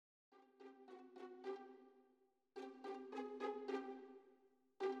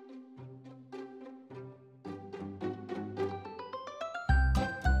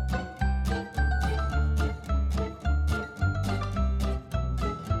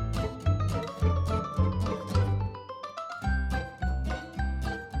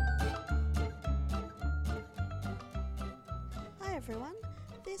everyone.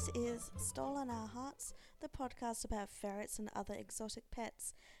 This is Stolen Our Hearts, the podcast about ferrets and other exotic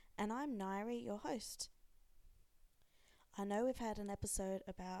pets, and I'm Nairi, your host. I know we've had an episode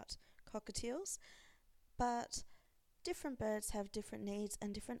about cockatiels, but different birds have different needs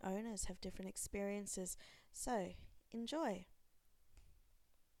and different owners have different experiences, so enjoy.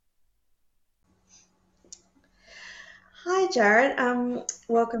 Hi Jared,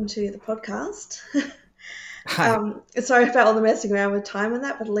 welcome to the podcast. Hi. Sorry about all the messing around with time and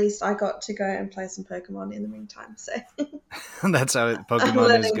that, but at least I got to go and play some Pokemon in the meantime. So That's how I'm Pokemon is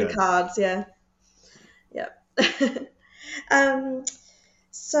learning the good. cards, yeah. Yep.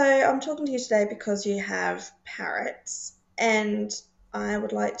 So I'm talking to you today because you have parrots, and I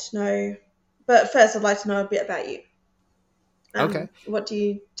would like to know. But first, I'd like to know a bit about you. Okay. What do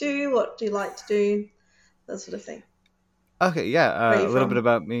you do? What do you like to do? That sort of thing. Okay, yeah. Where are you A little from? bit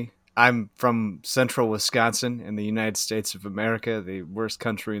about me. I'm from central Wisconsin in the United States of America, the worst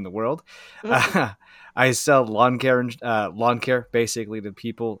country in the world. I sell lawn care basically to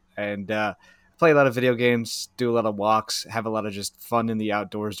people, and play a lot of video games, do a lot of walks, have a lot of just fun in the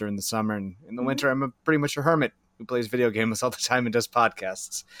outdoors during the summer. And in the winter, I'm pretty much a hermit who plays video games all the time and does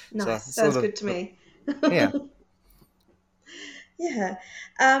podcasts. Nice. So it's Sounds good to me. Yeah. Yeah.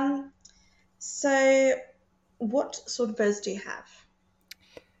 So what sort of birds do you have?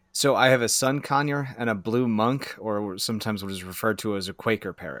 So I have a sun conure and a blue monk, or sometimes what is referred to as a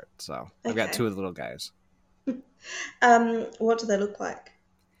Quaker parrot. So I've got two of the little guys. What do they look like?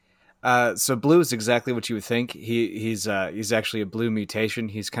 So blue is exactly what you would think. He's actually a blue mutation.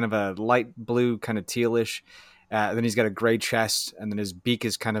 He's kind of a light blue, kind of tealish. Then he's got a gray chest, and then his beak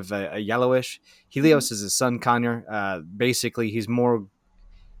is kind of a yellowish. Helios is a sun conure. Basically, he's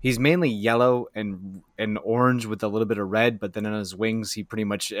mainly yellow and orange with a little bit of red, but then on his wings, he pretty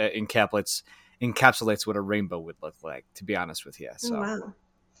much encapsulates what a rainbow would look like, to be honest with you. So. Oh,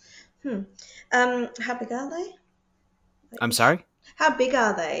 wow. How big are they? I'm sorry? How big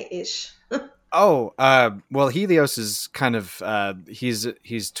are they ish? Well, Helios is kind of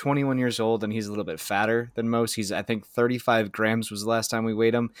he's 21 years old and he's a little bit fatter than most. He's, I think, 35 grams was the last time we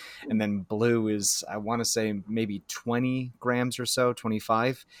weighed him, and then Blue is, I want to say, maybe 20 grams or so,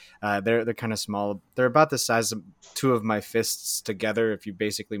 25. They're kind of small. They're about the size of two of my fists together. If you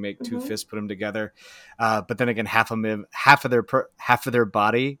basically make two fists, put them together. But then again, half of their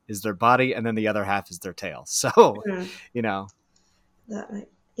body is their body, and then the other half is their tail. So, Yeah.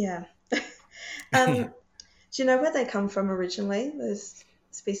 Do you know where they come from originally, those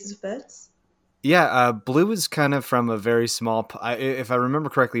species of birds? Yeah, Blue is kind of from a very small. If I remember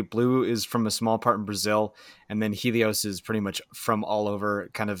correctly, Blue is from a small part in Brazil, and then Helios is pretty much from all over,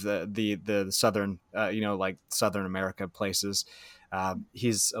 kind of the southern, like Southern America places.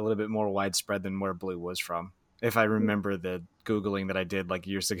 He's a little bit more widespread than where Blue was from, if I remember the Googling that I did like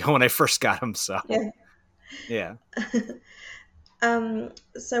years ago when I first got him. So, yeah.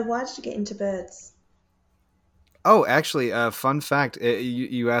 So why did you get into birds? Oh, actually, fun fact.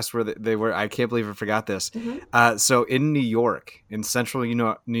 You asked where they were. I can't believe I forgot this. So in New York, in central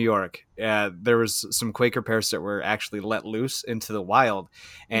New York, there was some Quaker parrots that were actually let loose into the wild.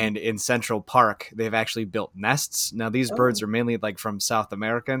 And in Central Park, they've actually built nests. Now, these birds are mainly like from South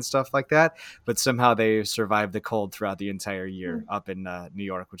America and stuff like that. But somehow they survived the cold throughout the entire year up in New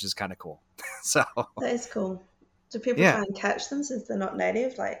York, which is kind of cool. So that is cool. Do people try and catch them since they're not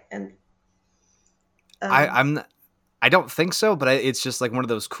native? I don't think so, but it's just like one of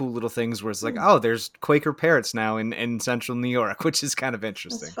those cool little things where it's like, oh, there's Quaker parrots now in central New York, which is kind of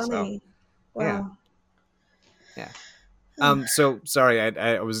interesting. That's funny. So, wow. Yeah. So sorry,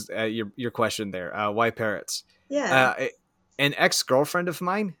 I was your question there. Why parrots? Yeah. An ex-girlfriend of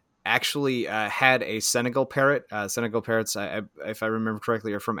mine actually had a Senegal parrot. Senegal parrots, if I remember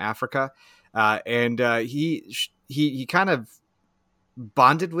correctly, are from Africa, and he kind of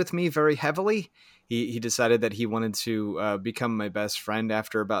bonded with me very heavily. He decided that he wanted to become my best friend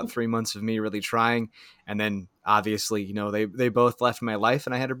after about 3 months of me really trying. And then obviously, they both left my life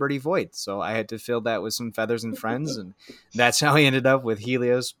and I had a birdie void. So I had to fill that with some feathers and friends. And that's how I ended up with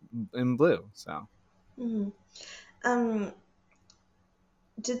Helios and Blue. So, do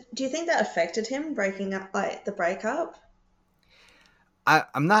you think that affected him breaking up, like the breakup?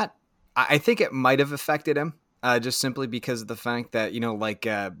 I think it might have affected him. Just simply because of the fact that,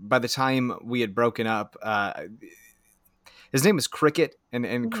 by the time we had broken up, his name was Cricket,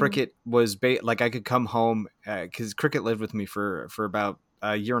 and Cricket was like I could come home because Cricket lived with me for about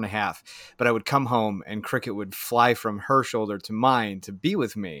a year and a half, but I would come home and Cricket would fly from her shoulder to mine to be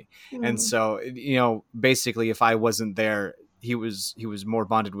with me. And so, basically if I wasn't there, he was more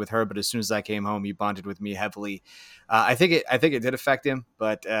bonded with her, but as soon as I came home, he bonded with me heavily. I think it did affect him,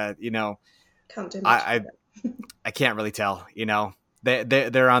 but Can't do I, much I about I can't really tell.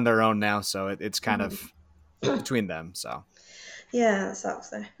 They're on their own now, so it's kind it. of between them. So Yeah, that sucks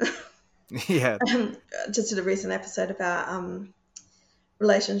though. yeah. Just did a recent episode about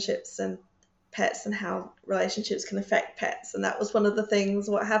relationships and pets and how relationships can affect pets, and that was one of the things.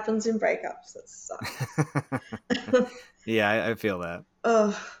 What happens in breakups? That sucks. Yeah, I feel that.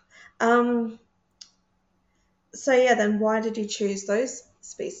 Oh, um. So yeah, then why did you choose those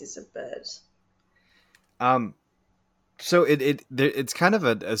species of bird? Um, so it's kind of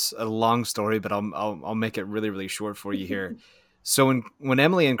a long story, but I'll make it really really short for you here. So when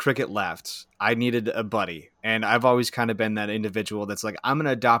Emily and Cricket left, I needed a buddy, and I've always kind of been that individual that's like, I'm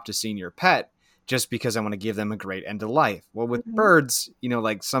gonna adopt a senior pet just because I want to give them a great end of life. Well, with Mm-hmm. birds,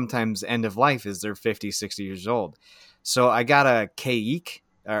 like sometimes end of life is they're 50, 60 years old. So I got a cake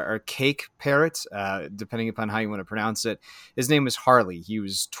or cake parrot, depending upon how you want to pronounce it. His name was Harley. He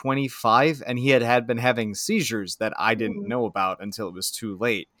was 25, and he had been having seizures that I didn't know about until it was too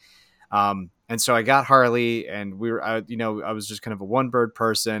late. And so I got Harley, and I was just kind of a one bird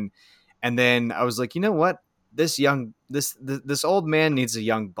person. And then I was like, you know what? This old man needs a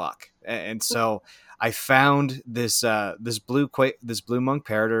young buck. And so I found this blue monk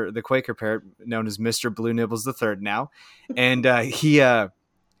parrot, or the Quaker parrot, known as Mr. Blue Nibbles the Third now. And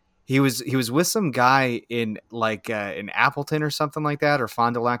he was with some guy in in Appleton or something like that, or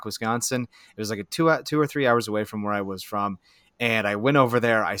Fond du Lac, Wisconsin. It was like a 2 or 3 hours away from where I was from. And I went over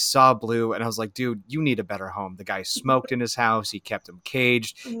there, I saw Blue, and I was like, dude, you need a better home. The guy smoked in his house. He kept him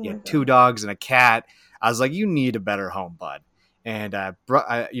caged. Oh He my had two god. dogs and a cat. I was like, you need a better home, bud. And I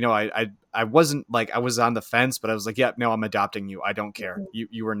wasn't like, I was on the fence, but I was like, yeah, no, I'm adopting you. I don't care.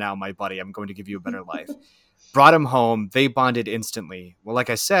 You are now my buddy. I'm going to give you a better life. Brought him home. They bonded instantly. Well, like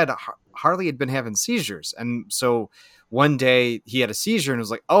I said, Harley had been having seizures. And so one day he had a seizure and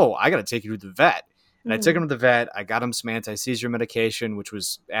was like, oh, I got to take you to the vet. And I took him to the vet. I got him some anti-seizure medication, which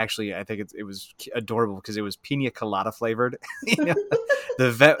was actually, I think it was adorable because it was pina colada flavored.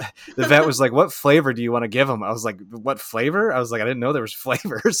 The vet was like, what flavor do you want to give him? I was like, what flavor? I was like, I didn't know there was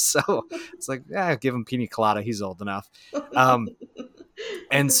flavors. So it's like, yeah, give him pina colada. He's old enough.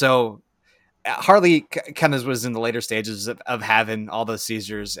 And so Harley kind of was in the later stages of having all those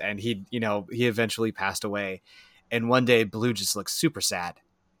seizures, and he eventually passed away. And one day Blue just looked super sad.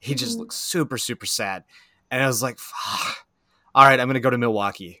 He just looked super, super sad. And I was like, all right, I'm going to go to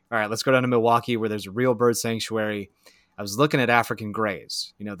Milwaukee. All right, let's go down to Milwaukee where there's a real bird sanctuary. I was looking at African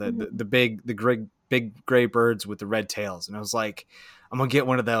grays, the big gray birds with the red tails. And I was like, I'm going to get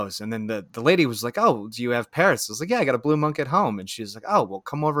one of those. And then the lady was like, oh, do you have parrots? I was like, yeah, I got a blue monk at home. And she was like, oh, well,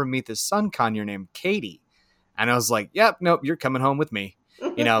 come over and meet this sun conure named Katie. And I was like, yep, nope, you're coming home with me.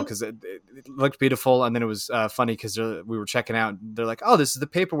 Because it looked beautiful. And then it was funny because we were checking out. They're like, oh, this is the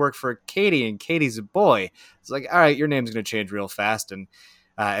paperwork for Katie, and Katie's a boy. It's like, all right, your name's going to change real fast. And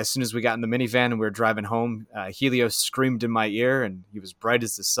as soon as we got in the minivan and we were driving home, Helios screamed in my ear, and he was bright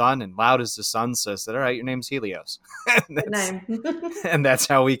as the sun and loud as the sun. So I said, all right, your name's Helios. Good name. And that's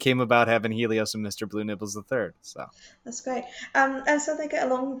how we came about having Helios and Mr. Blue Nibbles the Third. So That's great. And so they get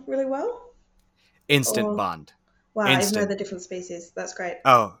along really well? instant Or bond. wow, even though Instant. they're different species. That's great.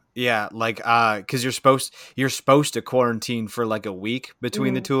 Oh yeah, because you're supposed to quarantine for like a week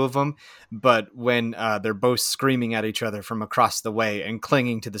between the two of them, but when they're both screaming at each other from across the way and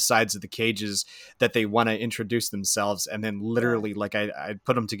clinging to the sides of the cages that they want to introduce themselves, and then literally like I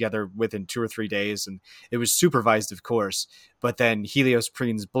put them together within 2 or 3 days, and it was supervised, of course. But then Helios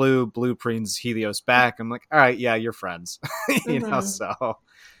preens Blue, Blue preens Helios back. I'm like, all right, yeah, you're friends, So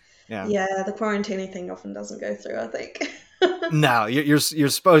yeah. Yeah, the quarantining thing often doesn't go through, I think. No, you're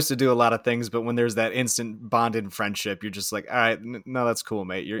supposed to do a lot of things, but when there's that instant bonded friendship, you're just like, all right, no, that's cool,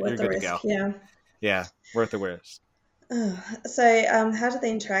 mate. You're Worth the good to risk, go. yeah. Yeah, worth the risk. So, how do they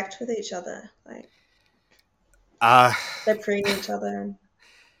interact with each other? Like, Uh, they're preying each other.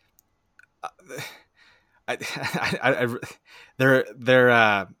 I they're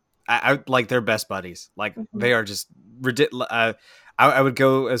like they're best buddies. Like they are just ridiculous. I would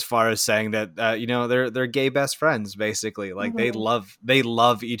go as far as saying that they're gay best friends basically. Like they love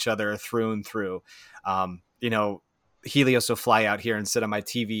each other through and through. Helios will fly out here and sit on my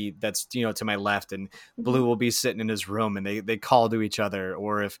TV that's to my left, and Blue will be sitting in his room, and they call to each other.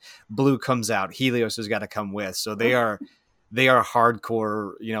 Or if Blue comes out, Helios has got to come with. So they are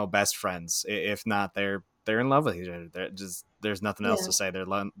hardcore best friends. If not, they're in love with each other. There's nothing else to say.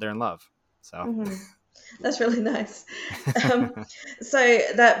 They're in love. So. That's really nice. So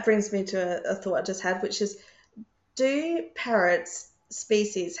that brings me to a thought I just had, which is, do parrots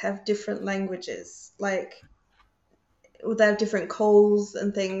species have different languages? Like, would they have different calls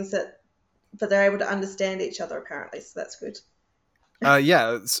and things but they're able to understand each other apparently, so that's good.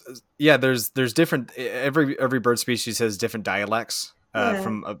 Yeah, yeah. There's different. Every bird species has different dialects. Yeah.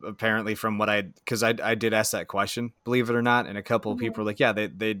 From apparently from what because I did ask that question, believe it or not, and a couple of people Mhm. were like, yeah,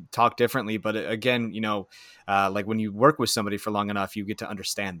 they talk differently, but again, like when you work with somebody for long enough, you get to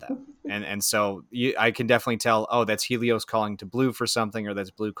understand them, and so I can definitely tell. Oh, that's Helios calling to Blue for something, or that's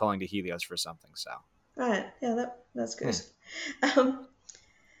Blue calling to Helios for something. So Right. Yeah, that's good. yeah. Um,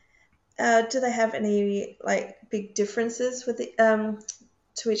 do they have any like big differences with the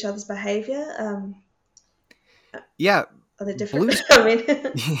to each other's behavior? Yeah, Are they different? Blue's I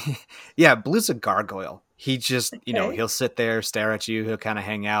mean, yeah, Blue's a gargoyle. He just, okay. he'll sit there, stare at you. He'll kind of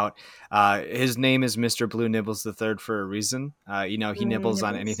hang out. His name is Mr. Blue Nibbles the Third for a reason. He nibbles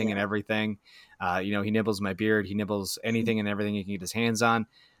on Nibbles, anything and yeah. everything. He nibbles my beard. He nibbles anything and everything he can get his hands on.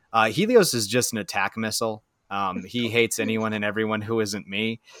 Helios is just an attack missile. He hates anyone and everyone who isn't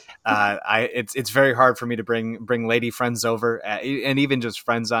me. It's very hard for me to bring lady friends over, and even just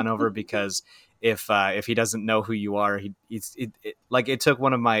friends on over, because if he doesn't know who you are, like it took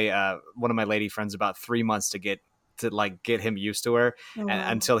one of my lady friends about 3 months to like get him used to her, Oh wow.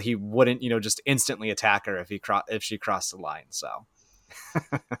 until he wouldn't just instantly attack her if she crossed the line. So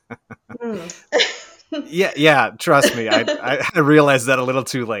Hmm. yeah, trust me, I realized that a little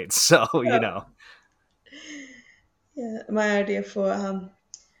too late. So Yeah, my idea for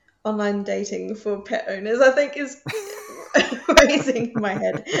online dating for pet owners, I think, is raising my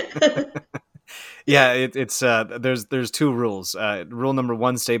head. yeah, it's there's two rules. Rule number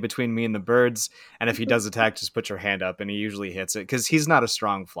one: stay between me and the birds, and if he does attack, just put your hand up, and he usually hits it because he's not a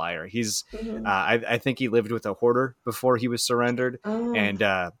strong flyer. Mhm. I think he lived with a hoarder before he was surrendered, Oh,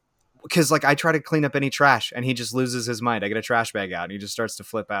 and because like I try to clean up any trash and he just loses his mind. I get a trash bag out and he just starts to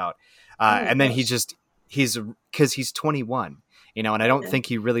flip out, oh and then gosh. he's because he's 21, and I don't Yeah. think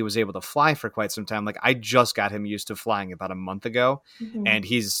he really was able to fly for quite some time. Like I just got him used to flying about a month ago, Mhm. and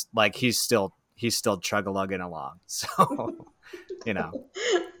he's still chug-a-lugging along. So you know.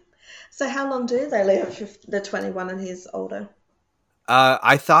 So how long do they live if they're 21 and he's older?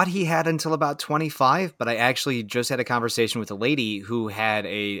 I thought he had until about 25, but I actually just had a conversation with a lady who had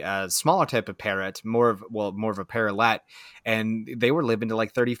a smaller type of parrot, more of a parrotlet, and they were living to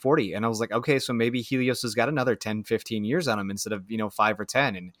like 30, 40. And I was like, okay, so maybe Helios has got another 10, 15 years on him instead of, 5 or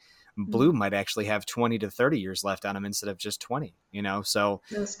 10. And Blue Mm, might actually have 20 to 30 years left on him instead of just 20. So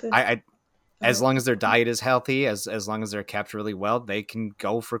that's good. I I as like long that. as their diet is healthy, as long as they're kept really well, they can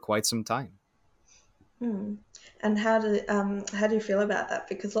go for quite some time. Hmm. And how do you feel about that?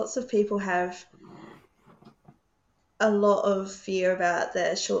 Because lots of people have a lot of fear about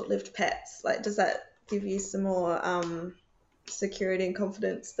their short-lived pets. Like, does that give you some more security and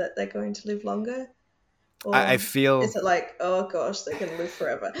confidence that they're going to live longer? I Or feel is it like, oh gosh, they're going to live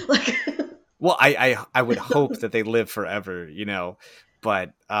forever? Like, Well, I would hope that they live forever.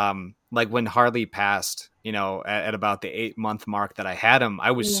 But like when Harley passed, at about the 8 month mark that I had him,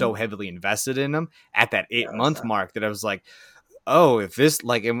 I was so mm, heavily invested in him at that eight yeah, that's month right. mark that I was like, oh, if this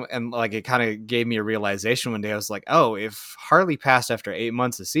like and like it kind of gave me a realization one day. I was like, oh, if Harley passed after 8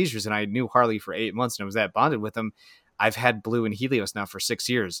 months of seizures, and I knew Harley for 8 months and I was that bonded with him. I've had Blue and Helios now for 6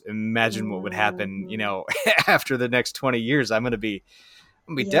 years. Imagine what would happen, Mhm. after the next 20 years. I'm gonna be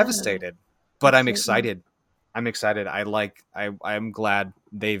Yeah, devastated, but I'm absolutely. excited. I'm excited. I'm glad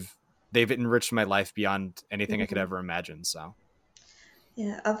they've enriched my life beyond anything I could Mhm. ever imagine. So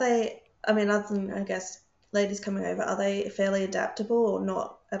Yeah, are they? I mean, other than I guess ladies coming over, are they fairly adaptable or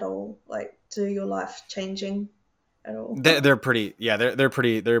not at all? Like, do your life changing at all? they're pretty. Yeah, they're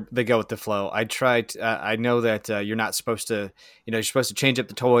pretty. They go with the flow. I know that you're not supposed to. You're supposed to change up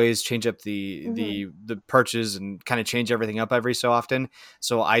the toys, change up the Hmm. the the perches, and kind of change everything up every so often.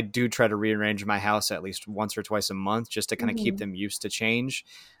 So I do try to rearrange my house at least once or twice a month, just to kind of keep Hmm. them used to change.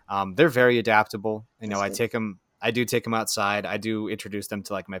 They're very adaptable. That's good. I do take them outside. I do introduce them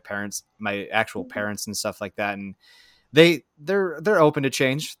to like my parents, my actual Hmm. parents, and stuff like that. And they're open to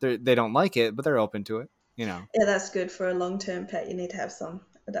change. They don't like it, but they're open to it. You know. Yeah, that's good for a long-term pet. You need to have some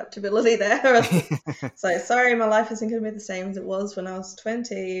adaptability there. Or else it's like, sorry, my life isn't going to be the same as it was when I was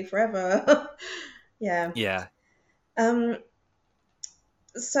 20 forever. Yeah. Yeah. Um.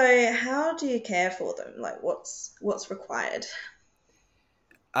 So, how do you care for them? Like, what's required?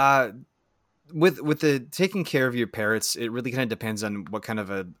 Uh, with the taking care of your parrots, it really kind of depends on what kind of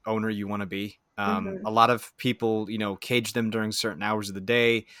a owner you want to be. Hmm. A lot of people, cage them during certain hours of the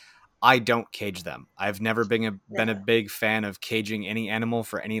day. I don't cage them. I've never been a Yeah. big fan of caging any animal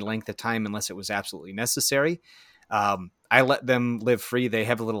for any length of time unless it was absolutely necessary. I let them live free. They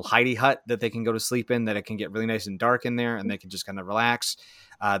have a little hidey hut that they can go to sleep in, that it can get really nice and dark in there, and they can just kind of relax.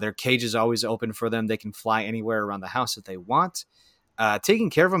 Their cage is always open for them. They can fly anywhere around the house if they want. Taking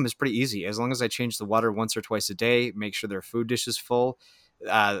care of them is pretty easy. As long as I change the water once or twice a day, make sure their food dish is full.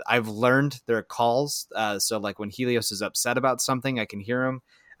 I've learned their calls. So like when Helios is upset about something, I can hear him.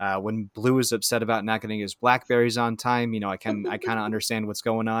 When Blue is upset about not getting his blackberries on time, I kind of understand what's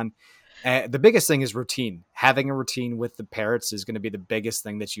going on. The biggest thing is routine. Having a routine with the parrots is going to be the biggest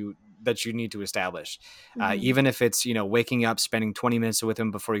thing that you need to establish. Even if it's, waking up, spending 20 minutes with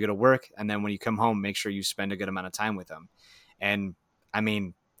them before you go to work. And then when you come home, make sure you spend a good amount of time with them. And I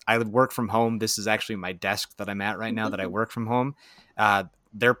mean, I work from home. This is actually my desk that I'm at right now that I work from home.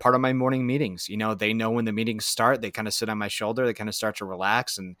 They're part of my morning meetings. They know when the meetings start. They kind of sit on my shoulder. They kind of start to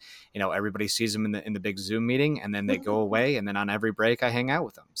relax, and everybody sees them in the big Zoom meeting, and then they go away. And then on every break, I hang out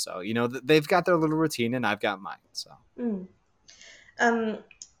with them. So they've got their little routine, and I've got mine. So,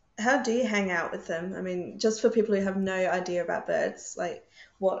 how do you hang out with them? I mean, just for people who have no idea about birds, like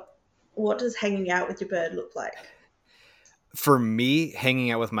what does hanging out with your bird look like? For me,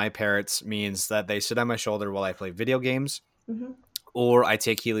 hanging out with my parrots means that they sit on my shoulder while I play video games. Or I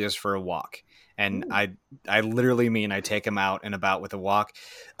take Helios for a walk. And I literally mean I take him out and about with a walk.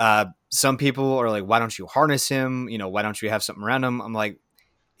 Some people are like, why don't you harness him? Why don't you have something around him? I'm like,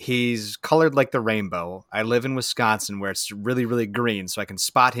 he's colored like the rainbow. I live in Wisconsin where it's really, really green, so I can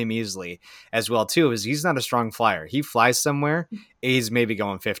spot him easily. As well, too, is he's not a strong flyer. He flies somewhere, he's maybe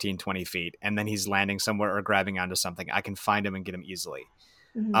going 15, 20 feet, and then he's landing somewhere or grabbing onto something. I can find him and get him easily.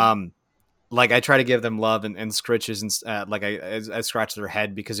 Like I try to give them love and scritches, and like I scratch their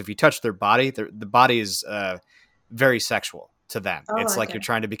head, because if you touch their body, the body is very sexual to them. It's like you're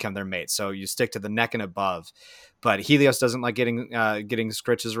trying to become their mate. So you stick to the neck and above. But Helios doesn't like getting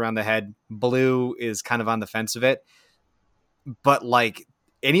scritches around the head. Blue is kind of on the fence of it. But like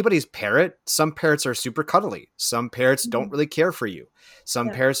anybody's parrot, some parrots are super cuddly. Some parrots don't really care for you. Some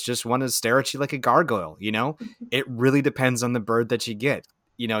parrots just want to stare at you like a gargoyle. It really depends on the bird that you get.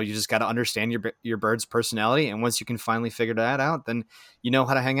 You just got to understand your bird's personality. And once you can finally figure that out, then you know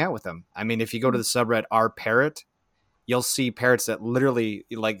how to hang out with them. I mean, if you go to the subreddit Our Parrot, you'll see parrots that literally,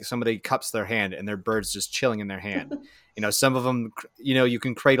 like, somebody cups their hand and their bird's just chilling in their hand. Some of them, you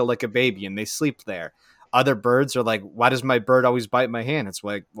can cradle like a baby and they sleep there. Other birds are like, why does my bird always bite my hand? It's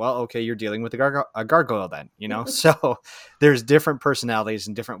like, well, okay, you're dealing with a gargoyle then, So there's different personalities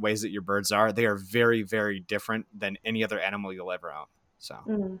and different ways that your birds are. They are very, very different than any other animal you'll ever own. So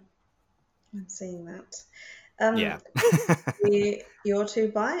I'm seeing that. Yeah. Your two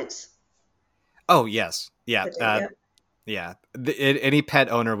bite? Oh, yes. Yeah. Yeah. Any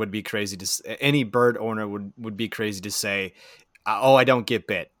pet owner would be crazy any bird owner would be crazy to say, oh, I don't get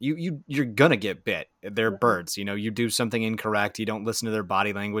bit. You're gonna get bit. They're birds. You do something incorrect. You don't listen to their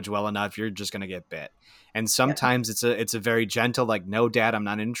body language well enough. You're just gonna get bit. And sometimes it's a very gentle, like, no, Dad, I'm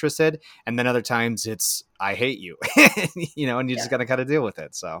not interested. And then other times it's, I hate you, and you just gotta kind of deal with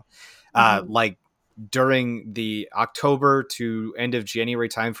it. So, like during the October to end of January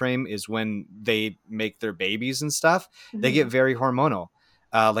timeframe is when they make their babies and stuff. They get very hormonal.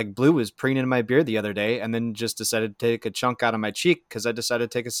 Like Blue was preening my beard the other day and then just decided to take a chunk out of my cheek because I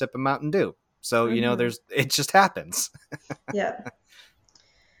decided to take a sip of Mountain Dew. So, it just happens. Yeah.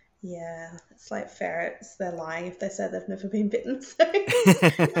 Yeah. It's like ferrets. They're lying if they say they've never been bitten. So.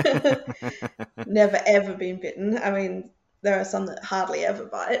 Never, ever been bitten. I mean, there are some that hardly ever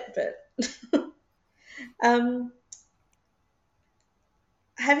bite, but...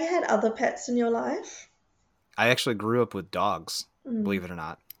 have you had other pets in your life? I actually grew up with dogs, believe it or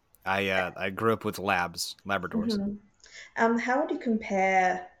not. I grew up with Labradors. How would you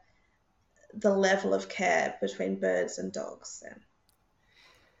compare the level of care between birds and dogs then?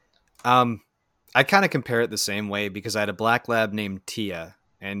 I kind of compare it the same way because I had a black lab named Tia,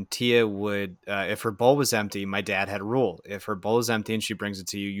 and Tia would, if her bowl was empty, my dad had a rule. If her bowl is empty and she brings it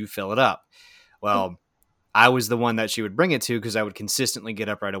to you, you fill it up. Well, I was the one that she would bring it to because I would consistently get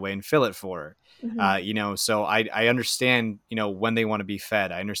up right away and fill it for her. So I understand, when they want to be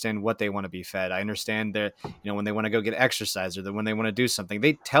fed. I understand what they want to be fed. I understand that, when they want to go get exercise or when they want to do something,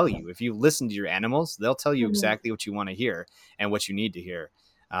 they tell you. If you listen to your animals, they'll tell you exactly what you want to hear and what you need to hear.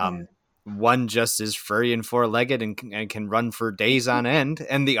 One just is furry and four-legged and can run for days on end,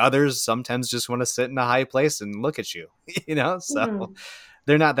 and the others sometimes just want to sit in a high place and look at you, so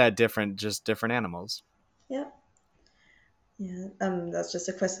they're not that different, just different animals. Yep. Yeah, that's just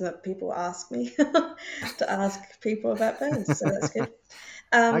a question that people ask me to ask people about birds, so that's good.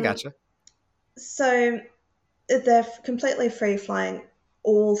 I gotcha. So they're completely free flying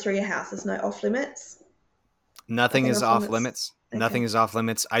all through your house. There's no off limits? Nothing Nothing is off off limits. limits. Nothing Okay. is off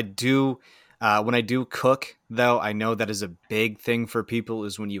limits. I do, when I do cook, though, I know that is a big thing for people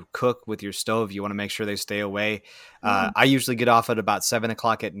is when you cook with your stove, you want to make sure they stay away. Mm. I usually get off at about 7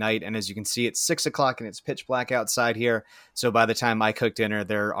 o'clock at night. And as you can see, it's 6 o'clock and it's pitch black outside here. So by the time I cook dinner,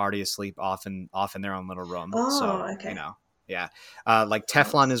 they're already asleep off in their own little room. So, Oh, okay. yeah. Like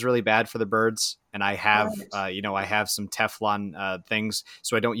Teflon Nice. is really bad for the birds. And I have, Right. I have some Teflon things.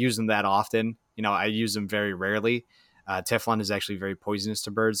 So I don't use them that often. I use them very rarely. Teflon is actually very poisonous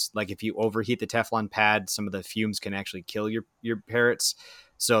to birds. Like if you overheat the Teflon pad, some of the fumes can actually kill your parrots.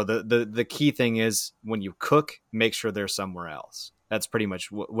 So the key thing is when you cook, make sure they're somewhere else. That's pretty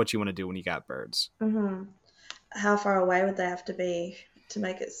much what you want to do when you got birds. Mm-hmm. How far away would they have to be to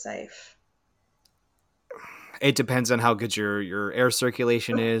make it safe? It depends on how good your air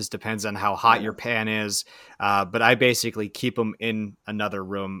circulation is. Depends on how hot your pan is. But I basically keep them in another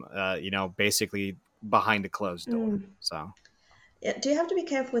room. Basically behind a closed door. Mm. So. Yeah. Do you have to be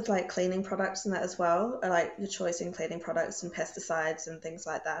careful with like cleaning products and that as well? Or like your choice in cleaning products and pesticides and things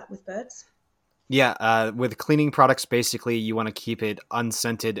like that with birds? Yeah, with cleaning products, basically, you want to keep it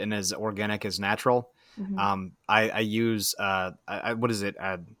unscented and as organic as natural. Mm-hmm. I use what is it?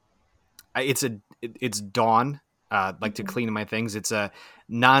 It's Dawn. Like to Mm-hmm. clean my things. It's a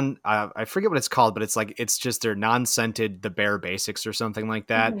non. I forget what it's called, but it's just their non-scented, the bare basics or something like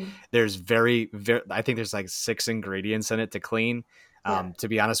that. Mm-hmm. There's very, very. I think there's like 6 ingredients in it to clean. Yeah. To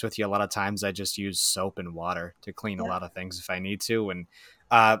be honest with you, a lot of times I just use soap and water to clean a Yeah. lot of things if I need to, and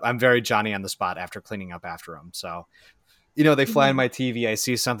I'm very Johnny on the spot after cleaning up after them. So they fly on Mm-hmm. my TV. I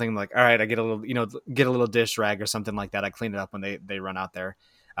see something I'm like, all right, I get a little, get a little dish rag or something like that. I clean it up when they run out there.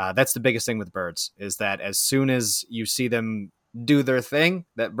 That's the biggest thing with birds is that as soon as you see them do their thing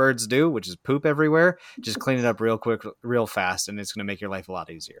that birds do, which is poop everywhere, just clean it up real quick, real fast, and it's going to make your life a lot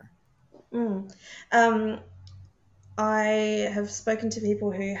easier. Mm. Um, I have spoken to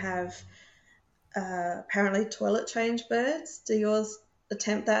people who have apparently toilet trained birds. Do yours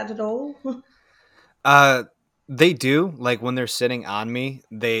attempt that at all? Uh, they do. Like when they're sitting on me,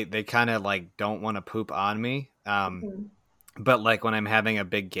 they kind of like don't want to poop on me. Mm. But like when I'm having a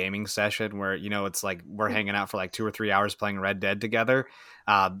big gaming session where it's like we're hanging out for like 2 or 3 hours playing Red Dead together,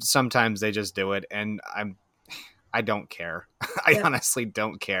 sometimes they just do it, and I don't care. I Yeah. honestly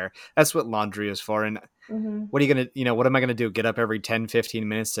don't care. That's what laundry is for. And Mm-hmm. what are you gonna what am I gonna do? Get up every 10-15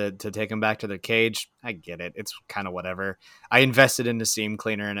 minutes to take them back to their cage? I get it. It's kind of whatever. I invested in the seam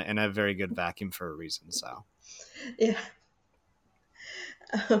cleaner and a very good vacuum for a reason. So Yeah.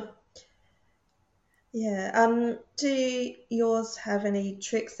 Yeah. Do yours have any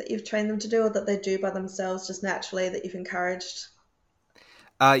tricks that you've trained them to do or that they do by themselves just naturally that you've encouraged?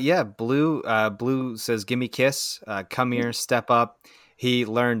 yeah, Blue says, "Gimme kiss, come here, step up." He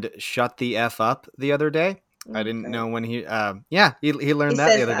learned "shut the f up" the other day. I Mm, didn't great. know when he He learned that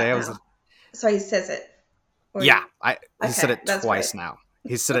the says other day. that I was now. So he says it. Or Yeah, he said okay, it that's great. twice now.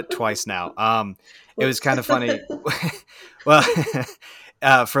 He said it twice now. It was Whoops. kind of funny.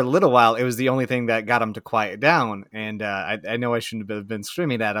 Well, for a little while, it was the only thing that got him to quiet down. And I know I shouldn't have been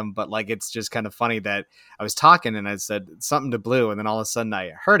screaming at him, but like it's just kind of funny that I was talking and I said something to Blue, and then all of a sudden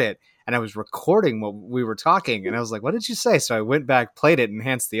I heard it, and I was recording what we were talking, and I was like, "What did you say?" So I went back, played it,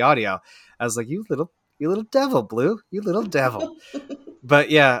 enhanced the audio. I was like, you little devil, Blue, you little devil." But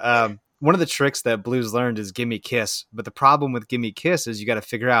yeah, one of the tricks that Blue's learned is "gimme kiss." But the problem with "gimme kiss" is you got to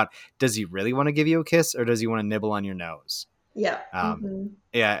figure out, does he really want to give you a kiss or does he want to nibble on your nose? Yeah. Um, Mm-hmm.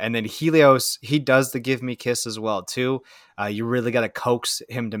 yeah, and then Helios, he does the "give me kiss" as well too. You really got to coax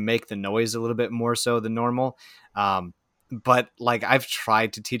him to make the noise a little bit more so than normal. But like I've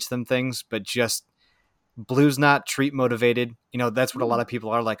tried to teach them things, but just Blue's not treat motivated. That's what a lot Mm. of people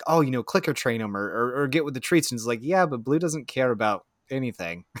are like, oh, clicker train him or get with the treats. And it's like, yeah, but Blue doesn't care about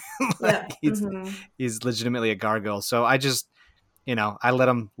anything. Yeah. Like Mm-hmm. he's legitimately a gargoyle. So I just, I let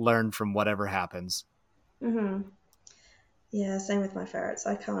him learn from whatever happens. Mm-hmm. Yeah, same with my ferrets.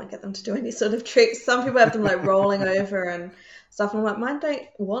 I can't get them to do any sort of tricks. Some people have them like rolling over and stuff. And I'm like, mine don't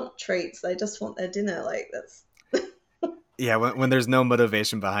want treats. They just want their dinner. Like that's Yeah, when there's no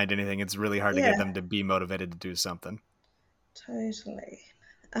motivation behind anything, it's really hard to get yeah, them to be motivated to do something. totally.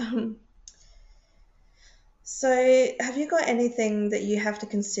 Um, so have you got anything that you have to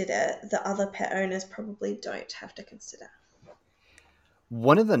consider that other pet owners probably don't have to consider?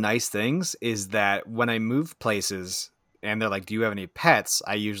 One of the nice things is that when I move places and they're like, "Do you have any pets?"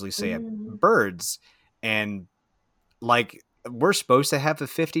 I usually say Mm, birds. And like we're supposed to have a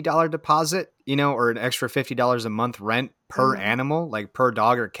 $50 deposit, or an extra $50 a month rent per mm, animal, like per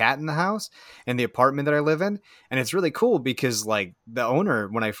dog or cat in the house and the apartment that I live in. And it's really cool because like the owner,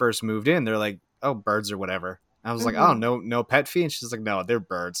 when I first moved in, they're like, "Oh, birds or whatever." I was like, oh, Mm-hmm. no pet fee. And she's like, no, they're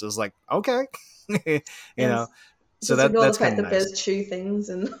birds. I was like, okay. you know, Yes. so Just ignore the that's kind fact of that nice. birds chew things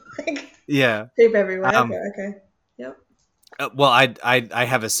and like Yeah. poop everywhere, Um, but okay. Yep. well, I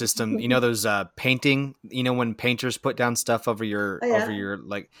have a system. You know those painting. You know when painters put down stuff Oh yeah. over your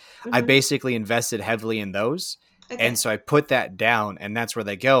like. I Mm-hmm. basically invested heavily in those, and Okay. so I put that down, and that's where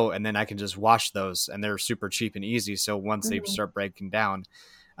they go, and then I can just wash those, and they're super cheap and easy. So once they Mm-hmm. start breaking down,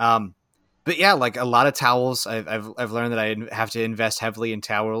 um, but yeah, like a lot of towels. I've learned that I have to invest heavily in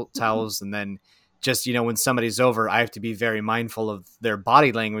towels, and then just when somebody's over, I have to be very mindful of their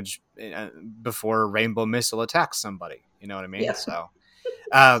body language before rainbow missile attacks somebody. You know what I mean? Yep. So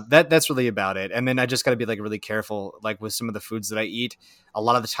that's really about it. And then I just got to be like really careful, like with some of the foods that I eat. A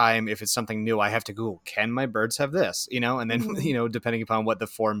lot of the time, if it's something new, I have to Google, can my birds have this? And then Mm-hmm. depending upon what the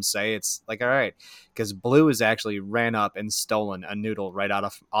forms say, it's like, all right, because Blue has actually ran up and stolen a noodle right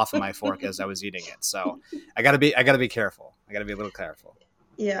off of my fork as I was eating it. So I gotta be careful. I gotta be a little careful.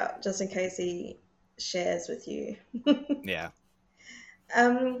 Yeah, just in case he shares with you. Yeah.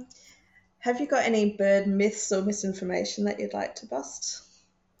 um, have you got any bird myths or misinformation that you'd like to bust?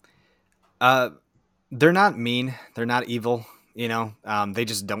 Uh, they're not mean. They're not evil. They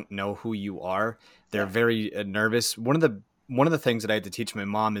just don't know who you are. They're Yeah. very nervous. One of the things that I had to teach my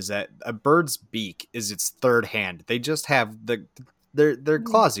mom is that a bird's beak is its third hand. They just have their Mm-hmm.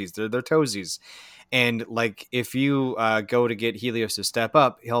 clawsies, their toesies. And like if you go to get Helios to step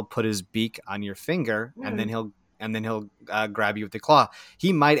up, he'll put his beak on your finger, and then he'll grab you with the claw.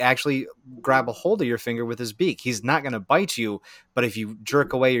 He might actually grab a hold of your finger with his beak. He's not going to bite you, but if you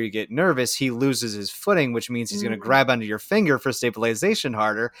jerk away or you get nervous, he loses his footing, which means he's going to Mm-hmm. grab onto your finger for stabilization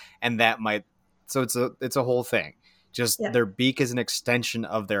harder, and that might. So it's a whole thing. Just Yeah. their beak is an extension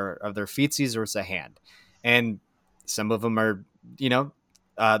of their feetsies, or it's a hand, and some of them are you know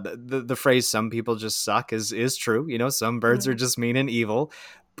the phrase "some people just suck" is true. Some birds are Mm-hmm. just mean and evil,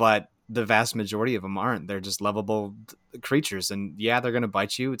 but the vast majority of them aren't. They're just lovable creatures, and yeah, they're gonna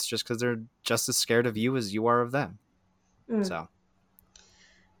bite you. It's just because they're just as scared of you as you are of them. Mm. So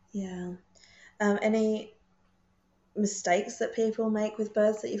Yeah. Any mistakes that people make with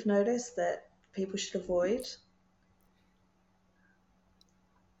birds that you've noticed that people should avoid?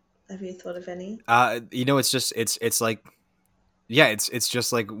 Have you thought of any? it's like yeah, it's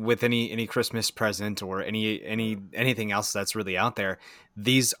just like with any Christmas present or anything else that's really out there.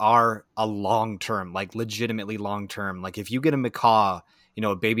 These are a long term, like legitimately long term. Like if you get a macaw,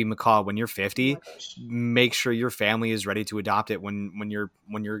 a baby macaw when you're Oh my 50, gosh. make sure your family is ready to adopt it when you're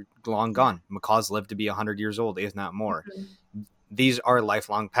long Yeah. gone. Macaws live to be 100 years old, if not more. Mm-hmm. These are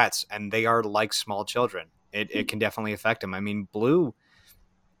lifelong pets, and they are like small children. It can definitely affect them. I mean, Blue,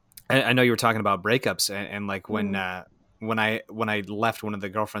 I know you were talking about breakups, and like Mm-hmm. when I left one of the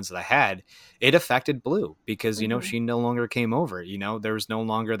girlfriends that I had, it affected Blue because Mm-hmm. she no longer came over. There was no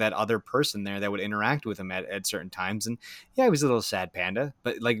longer that other person there that would interact with him at certain times, and yeah, he was a little sad panda.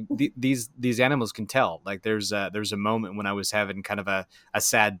 But like these animals can tell. Like there's a moment when I was having kind of a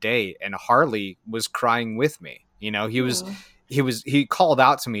sad day, and Harley was crying with me. Oh. He called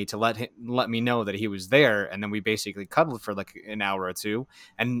out to me to let me know that he was there, and then we basically cuddled for like an hour or two.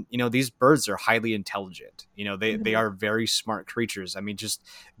 And these birds are highly intelligent. They Mm-hmm. are very smart creatures. I mean, just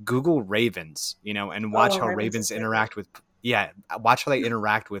Google ravens, and watch Oh, how ravens are ravens so good. interact with, yeah, watch how they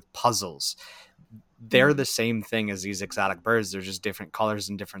interact with puzzles. They're Mm. the same thing as these exotic birds. They're just different colors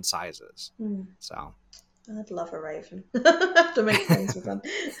and different sizes. Mm. So I'd love a raven. I have to make friends with one.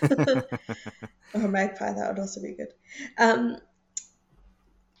 Or a magpie, that would also be good. Um,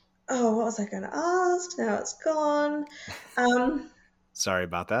 oh, what was I going to ask? Now it's gone. Um, sorry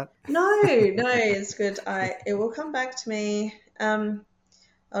about that. no, it's good. It will come back to me.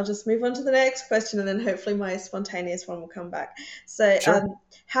 I'll just move on to the next question, and then hopefully my spontaneous one will come back. So, Sure.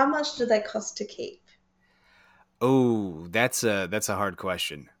 how much do they cost to keep? Oh, that's a hard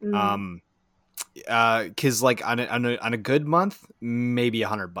question. Mm, Because like on a good month, maybe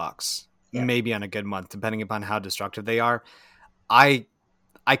 $100, yeah. maybe on a good month, depending upon how destructive they are. I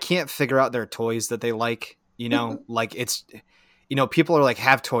I can't figure out their toys that they like. Like it's, people are like,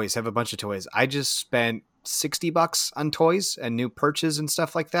 have toys, have a bunch of toys. I just spent $60 on toys and new perches and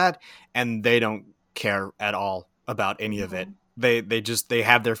stuff like that, and they don't care at all about any of it. Oh, They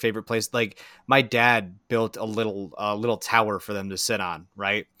have their favorite place. Like my dad built a little tower for them to sit on,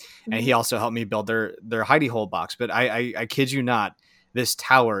 right? And he mhm. also helped me build their hidey hole box. But I kid you not, this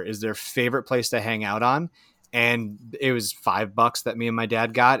tower is their favorite place to hang out on, and it was $5 that me and my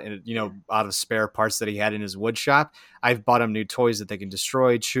dad got, and Yeah. out of spare parts that he had in his wood shop. I've bought him new toys that they can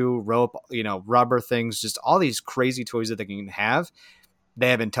destroy, chew, rope, rubber things, just all these crazy toys that they can have. They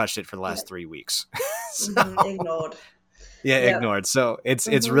haven't touched it for the Yeah. last 3 weeks. So Ignored. yeah, Yep. ignored. So it's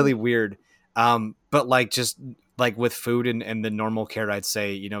really weird. But like just like with food and the normal care, I'd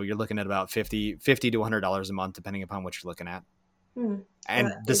say, you're looking at about 50 to $100 a month, depending upon what you're looking at. And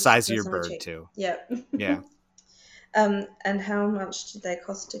That the is size of your personally bird cheap. too. Yep. Yeah. And how much did they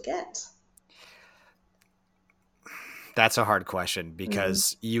cost to get? That's a hard question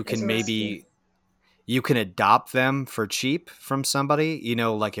because As a rescue. you can adopt them for cheap from somebody,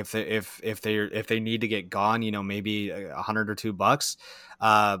 like if they need to get gone, maybe $100 or $2.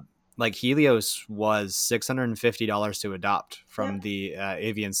 uh like Helios was $650 to adopt from Yep. the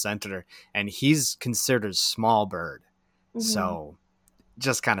avian center, and he's considered a small bird. So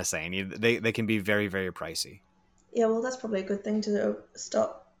just kind of saying, they can be very, very pricey. Yeah, well, that's probably a good thing to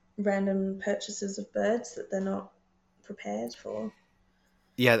stop random purchases of birds that they're not prepared for.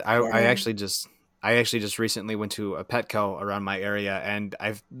 Yeah, Yeah. I actually just recently went to a Petco around my area, and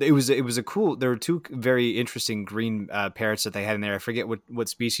it was a cool. There were two very interesting green parrots that they had in there. I forget what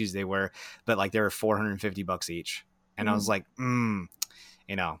species they were, but like they were $450 each, and I was Mm. like,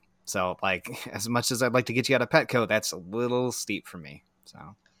 you know. So like, as much as I'd like to get you out of Petco, that's a little steep for me.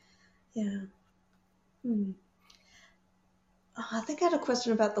 So Yeah. Hmm. Oh, I think I had a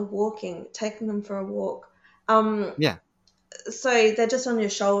question about the walking, taking them for a walk. Um, yeah, so they're just on your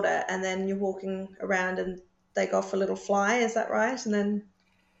shoulder, and then you're walking around, and they go off a little fly. Is that right? And then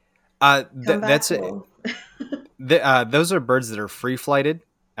come back, that's it. or Those are birds that are free flighted.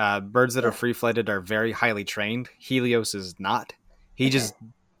 Birds that are yeah. free flighted are very highly trained. Helios is not. He Okay. just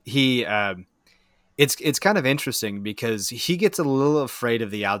he it's kind of interesting because he gets a little afraid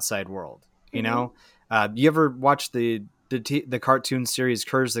of the outside world. Mm-hmm. You ever watch the cartoon series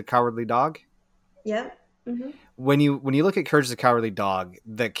Courage the Cowardly Dog? Yeah. Mm-hmm. When you look at Courage the Cowardly Dog,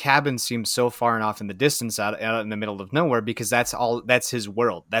 the cabin seems so far and off in the distance, out in the middle of nowhere, because that's his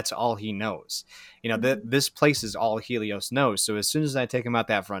world. That's all he knows. That Mm-hmm. this place is all Helios knows. So as soon as I take him out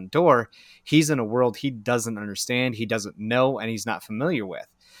that front door, he's in a world he doesn't understand, he doesn't know, and he's not familiar with.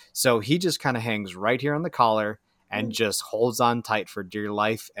 So he just kind of hangs right here on the collar and just holds on tight for dear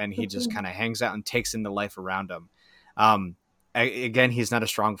life, and he just kind of hangs out and takes in the life around him. Um, Again, he's not a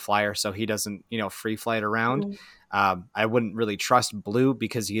strong flyer, so he doesn't, free flight around. Mm-hmm. I wouldn't really trust Blue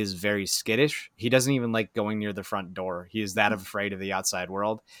because he is very skittish. He doesn't even like going near the front door. He is that afraid of the outside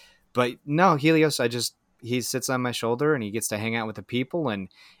world. But no, Helios, he sits on my shoulder and he gets to hang out with the people. And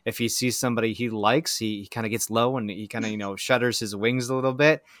if he sees somebody he likes, he kind of gets low and he kind of, shudders his wings a little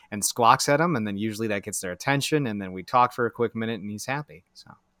bit and squawks at them. And then usually that gets their attention. And then we talk for a quick minute and he's happy.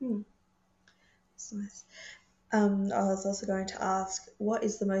 So That's nice. I was also going to ask, what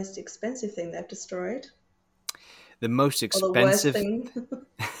is the most expensive thing they've destroyed, the most or the worst expensive. thing?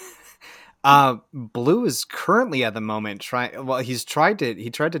 Blue is currently at the moment trying. Well, he tried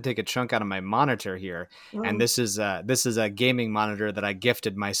to take a chunk out of my monitor here, and Oh. this is a gaming monitor that I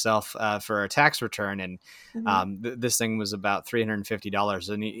gifted myself for a tax return, and Mm-hmm. this thing was about $350,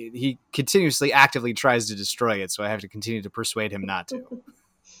 and he continuously actively tries to destroy it, so I have to continue to persuade him not to.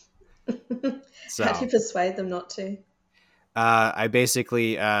 How do you So persuade them not to? I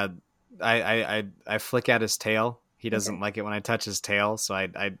basically I flick at his tail. He doesn't Okay. like it when I touch his tail, so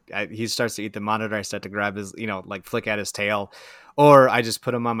he starts to eat the monitor. I start to grab his, like flick at his tail, or I just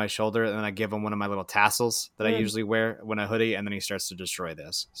put him on my shoulder and then I give him one of my little tassels that I Mm. usually wear when I hoodie, and then he starts to destroy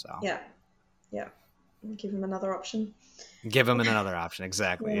this. So Yeah. Yeah. Give them another option. give him another option.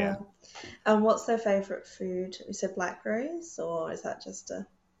 Exactly. Yeah. Yeah. What's their favorite food? You said blackberries, or is that just a?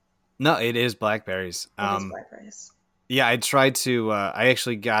 No, it is blackberries. It is blackberries. Yeah, I tried to. I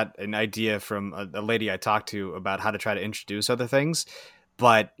actually got an idea from a lady I talked to about how to try to introduce other things,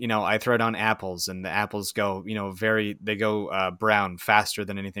 but I throw down apples, and the apples go, they go brown faster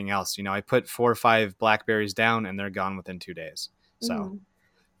than anything else. I put 4 or 5 blackberries down, and they're gone within 2 days. So Mm.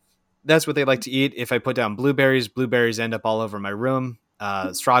 that's what they like to eat. If I put down blueberries end up all over my room.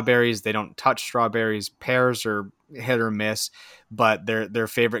 Strawberries, they don't touch strawberries. Pears are hit or miss, but their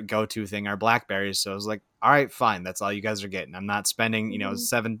favorite go-to thing are blackberries. So I was like, all right, fine, that's all you guys are getting. I'm not spending, Mm.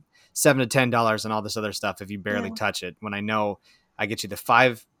 seven to $10 on all this other stuff if you barely Yeah. touch it. When I know I get you the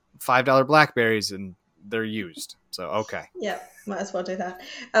 $5 blackberries and they're used. So okay. Yeah. Might as well do that.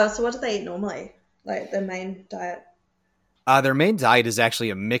 So what do they eat normally? Like their main diet? Their main diet is actually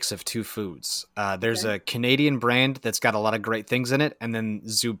a mix of two foods. There's Okay. a Canadian brand that's got a lot of great things in it, and then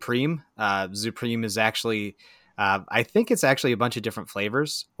Zupreme. Zupreme is actually, I think it's actually a bunch of different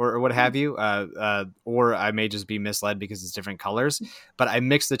flavors or what have you. Or I may just be misled because it's different colors. But I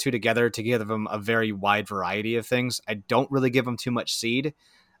mix the two together to give them a very wide variety of things. I don't really give them too much seed.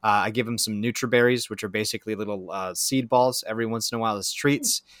 I give them some Nutriberries, which are basically little seed balls every once in a while as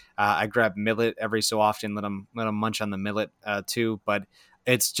treats. I grab millet every so often, let them munch on the millet too. But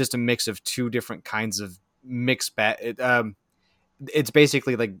it's just a mix of two different kinds of mixed it's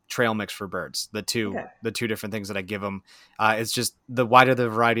basically like trail mix for birds. Okay. The two different things that I give them. It's just the wider the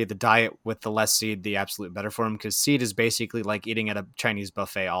variety of the diet with the less seed, the absolute better for them. Because seed is basically like eating at a Chinese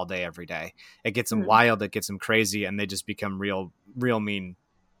buffet all day, every day. It gets them wild, it gets them crazy, and they just become real mean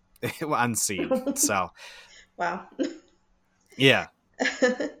on seed. So Wow. yeah,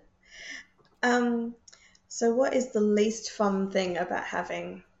 So what is the least fun thing about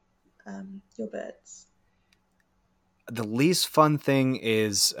having your birds? the least fun thing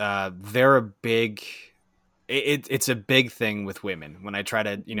is they're a big. It's a big thing with women when I try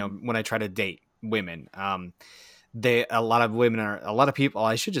to when I try to date women. A lot of women are a lot of people.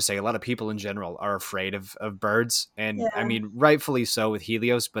 I should just say a lot of people in general are afraid of birds, and I Yeah. mean rightfully so with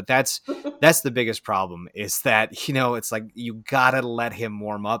Helios. But that's the biggest problem is that it's like you gotta let him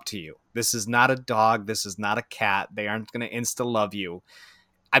warm up to you. This is not a dog. This is not a cat. They aren't gonna insta love you.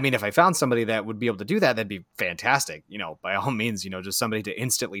 I mean, if I found somebody that would be able to do that, that'd be fantastic. By all means, just somebody to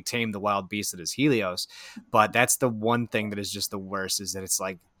instantly tame the wild beast that is Helios. But that's the one thing that is just the worst is that it's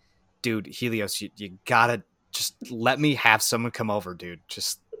like, dude, Helios, you gotta just let me have someone come over, dude.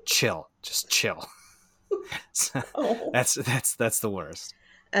 Just chill. So Oh. that's the worst.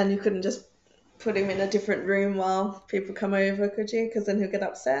 And you couldn't just put him in a different room while people come over, could you? Because then he'll get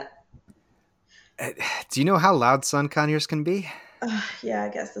upset. Do you know how loud sun conures can be? Yeah, I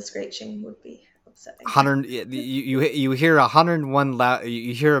guess the screeching would be upsetting. 100 you hear 101 loud,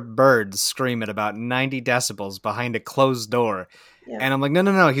 you hear a bird scream at about 90 decibels behind a closed door. Yeah. And I'm like,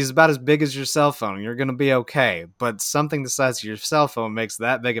 no, he's about as big as your cell phone, you're gonna be okay. But something the size of your cell phone makes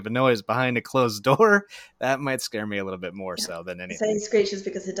that big of a noise behind a closed door, that might scare me a little bit more so than So anything. he screeches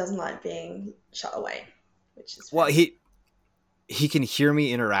because he doesn't like being shut away, which is Well, fair. he can hear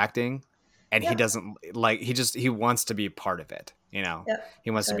me interacting, and he Yep. doesn't like, he wants to be a part of it. Yep.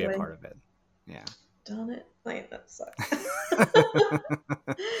 He wants to be a Totally. part of it. Yeah. Darn it. Like, that sucks.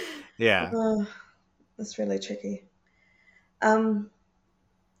 Yeah. That's really tricky.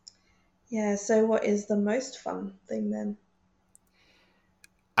 Yeah, so what is the most fun thing then?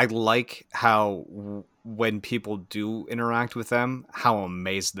 I like how when people do interact with them, how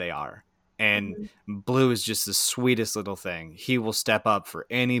amazed they are. And Blue is just the sweetest little thing. He will step up for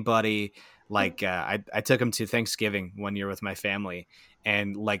anybody. Like I took him to Thanksgiving one year with my family,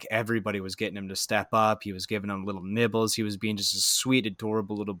 and like everybody was getting him to step up. He was giving them little nibbles. He was being just a sweet,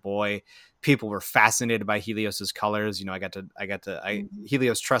 adorable little boy. People were fascinated by Helios's colors.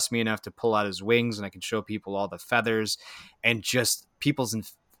 Helios trusts me enough to pull out his wings, and I can show people all the feathers, and just people's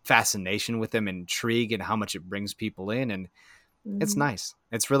fascination with them, intrigue, and how much it brings people in. And it's nice.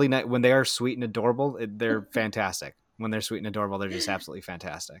 It's really nice when they are sweet and adorable. They're fantastic. When they're sweet and adorable, they're just absolutely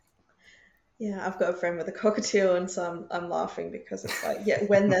fantastic. Yeah, I've got a friend with a cockatiel, and so I'm laughing because it's like, yeah,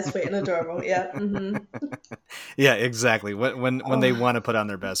 when they're sweet and adorable, yeah. Yeah, exactly. When they want to put on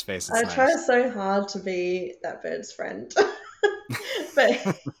their best face, it's I nice. try so hard to be that bird's friend,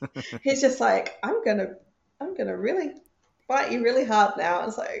 but he's just like, I'm gonna really bite you really hard now. I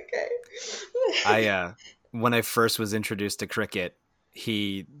was like, okay. When I first was introduced to cricket,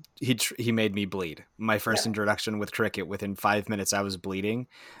 he made me bleed. My first introduction with cricket, within 5 minutes, I was bleeding.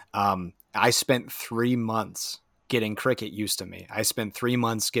 I spent 3 months getting cricket used to me. I spent 3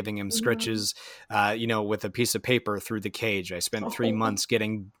 months giving him scritches, with a piece of paper through the cage. I spent 3 months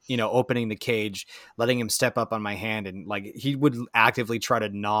getting, opening the cage, letting him step up on my hand, and like he would actively try to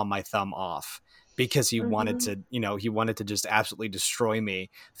gnaw my thumb off because he wanted to just absolutely destroy me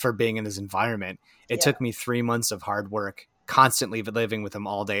for being in his environment. It took me 3 months of hard work, constantly living with him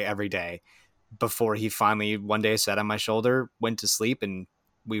all day, every day, before he finally one day sat on my shoulder, went to sleep, and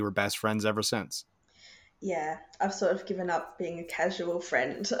we were best friends ever since. Yeah, I've sort of given up being a casual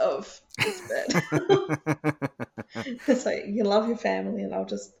friend of this bird. It's like, you love your family, and I'll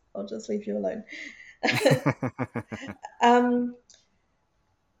just leave you alone.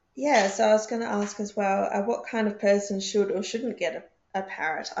 Yeah, so I was going to ask as well, what kind of person should or shouldn't get a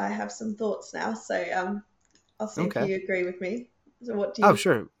parrot? I have some thoughts now, so I'll see if you agree with me. So what do you? Oh,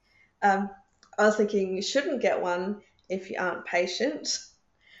 sure. I was thinking you shouldn't get one if you aren't patient,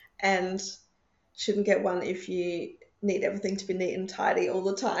 and shouldn't get one if you need everything to be neat and tidy all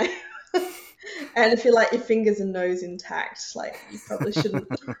the time. And if you like your fingers and nose intact, like, you probably shouldn't.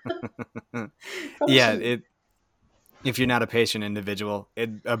 If you're not a patient individual,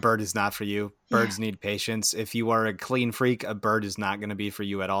 a bird is not for you. Birds need patience. If you are a clean freak, a bird is not going to be for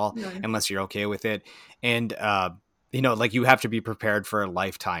you at all, unless you're okay with it. And like you have to be prepared for a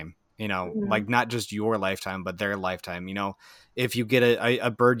lifetime, Mm-hmm. like not just your lifetime, but their lifetime. If you get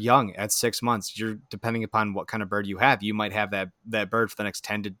a bird young at 6 months, you're depending upon what kind of bird you have, you might have that bird for the next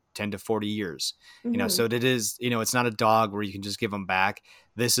 10 to 40 years. Mm-hmm. So it is, it's not a dog where you can just give them back.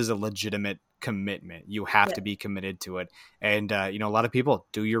 This is a legitimate commitment. You have Yeah. to be committed to it. And, a lot of people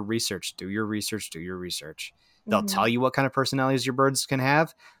do your research, do your research, do your research. They'll Mm-hmm. tell you what kind of personalities your birds can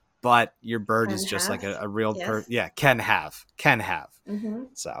have, but your bird is Can just like have. a real Yes. yeah, can have. Mm-hmm.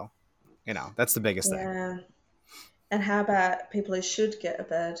 So, that's the biggest thing. Yeah. And how about people who should get a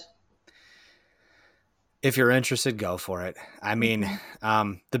bird? If you're interested, go for it. I mean,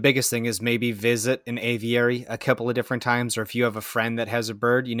 Mm-hmm. the biggest thing is maybe visit an aviary a couple of different times, or if you have a friend that has a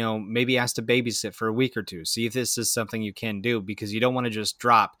bird, maybe ask to babysit for a week or two. See if this is something you can do, because you don't want to just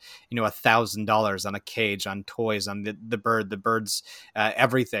drop, $1,000 on a cage, on toys, on the bird, the bird's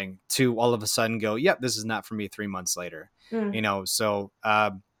everything, to all of a sudden go, yep, this is not for me 3 months later. Mm. So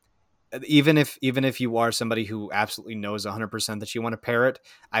even if you are somebody who absolutely knows 100% that you want to pair it,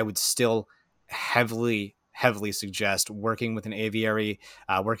 I would still heavily suggest working with an aviary,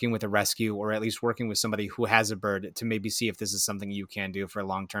 working with a rescue, or at least working with somebody who has a bird to maybe see if this is something you can do for a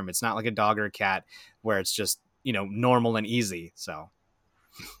long term. It's not like a dog or a cat where it's just normal and easy. So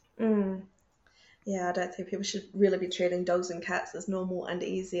Mm. Yeah, I don't think people should really be treating dogs and cats as normal and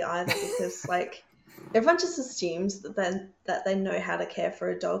easy either, because like everyone just assumes that they know how to care for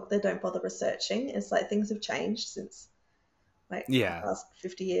a dog. They don't bother researching. It's like things have changed since like the yeah. past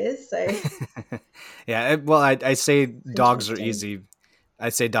 50 years, so Yeah, well, I say it's dogs are interesting. easy. I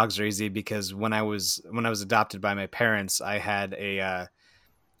say dogs are easy because when I was adopted by my parents, I had a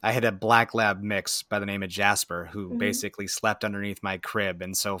black lab mix by the name of Jasper, who Mm-hmm. basically slept underneath my crib.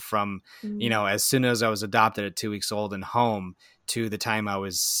 And so from, Mm. as soon as I was adopted at 2 weeks old and home to the time I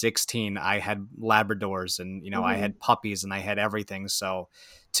was 16, I had Labradors and, I Mm-hmm. had puppies and I had everything. So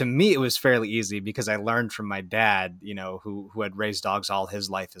to me, it was fairly easy because I learned from my dad, who had raised dogs all his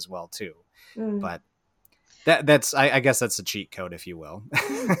life as well, too. Mm. But I guess that's a cheat code, if you will.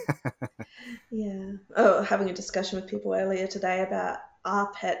 Yeah. Oh, having a discussion with people earlier today about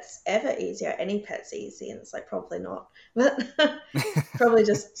are pets ever easy? Are any pets easy? And it's like probably not. But probably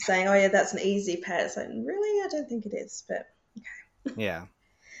just saying, oh yeah, that's an easy pet. It's like, really? I don't think it is. But Yeah.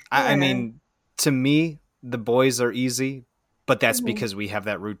 I yeah. mean, to me, the boys are easy, but that's Hmm. because we have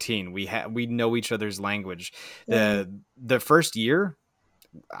that routine. We know each other's language. Yeah. The first year,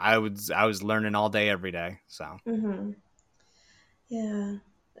 I was learning all day, every day. So Hmm. Yeah.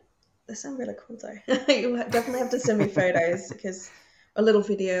 They sound really cool though. You'll definitely have to send me photos because a little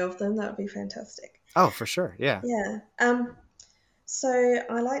video of them, that would be fantastic. oh, for sure, yeah, Yeah. So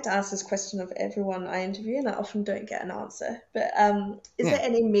I like to ask this question of everyone I interview, and I often don't get an answer. But is there yeah.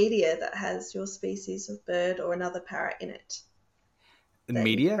 any media that has your species of bird or another parrot in it The that you could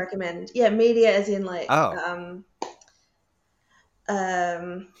media. recommend? Yeah, media as in like Oh,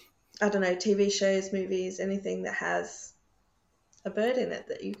 um, I don't know, TV shows, movies, anything that has a bird in it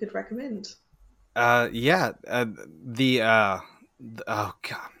that you could recommend. yeah. Oh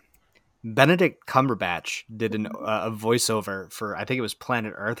god, Benedict Cumberbatch did a voiceover for, I think it was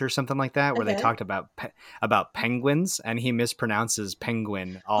Planet Earth or something like that, where they Okay. talked about penguins, and he mispronounces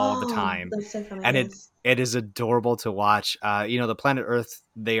penguin all the Oh, time, that's so funny. and it Yes. it is adorable to watch. The Planet Earth,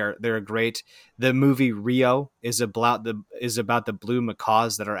 they're great. The movie Rio is about the blue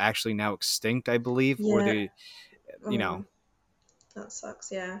macaws that are actually now extinct, I believe, or Yeah. they, you know Oh, that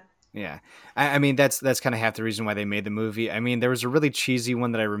sucks. Yeah. yeah, I mean that's kind of half the reason why they made the movie. I mean, there was a really cheesy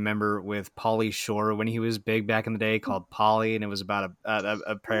one that I remember with Pauly Shore when he was big back in the day, called Polly, and it was about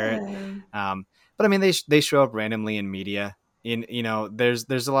a parrot. Yeah. But I mean, they show up randomly in media.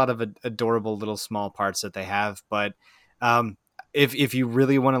 There's a lot of adorable little small parts that they have, but um, if you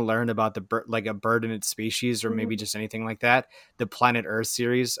really want to learn about the bird, like a bird and its species, or maybe Mhm. just anything like that, the Planet Earth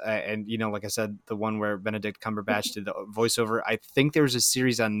series, and like I said, the one where Benedict Cumberbatch did the voiceover. I think there was a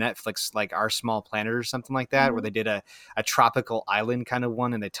series on Netflix, like Our Small Planet or something like that, where Mhm. they did a tropical island kind of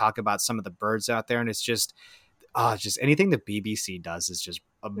one, and they talk about some of the birds out there, and it's just anything the BBC does is just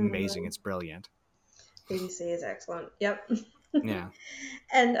amazing. Mm. It's brilliant. BBC is excellent. Yep. Yeah,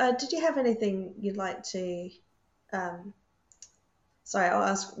 And did you have anything you'd like to? Um, sorry, I'll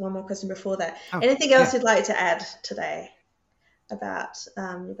ask one more question before that. oh Anything yeah. else you'd like to add today about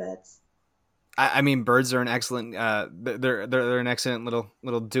your birds? I mean, birds are an excellent. They're an excellent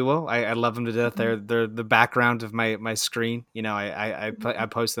little duo. I love them to death. Mhm. They're the background of my screen. I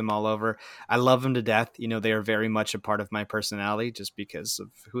post them all over. I love them to death. They are very much a part of my personality, just because of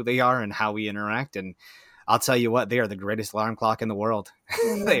who they are and how we interact. And I'll tell you what, they are the greatest alarm clock in the world.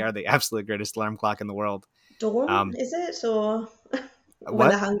 They Mhm. are the absolute greatest alarm clock in the world. Dawn, is it? Or when they're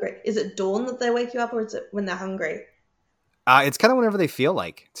What? hungry? Is it dawn that they wake you up, or is it when they're hungry? It's kind of whenever they feel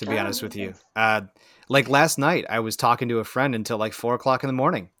like, to be Oh, honest with okay. you. Like last night, I was talking to a friend until like 4 o'clock in the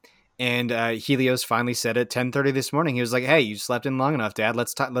morning, and Helios finally said at 10:30 this morning. He was like, "Hey, you slept in long enough, Dad.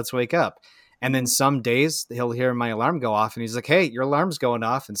 Let's wake up." And then Mhm. some days he'll hear my alarm go off, and he's like, "Hey, your alarm's going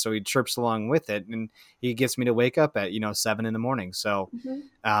off," and so he chirps along with it, and he gets me to wake up at 7 in the morning. So,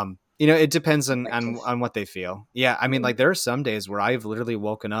 Mhm. it depends on, Effective. what they feel. Yeah, I mean, Mm. like there are some days where I've literally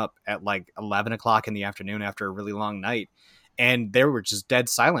woken up at like 11 o'clock in the afternoon after a really long night, and they were just dead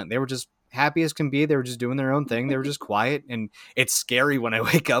silent. They were just happy as can be. They were just doing their own thing. They were just quiet, and it's scary when I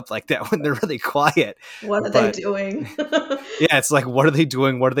wake up like that when they're really quiet. What are they But doing? yeah, it's like, what are they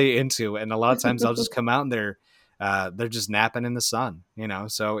doing? What are they into? And a lot of times I'll just come out and they're just napping in the sun.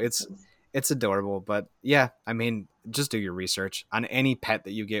 So it's adorable. But yeah, I mean, just do your research on any pet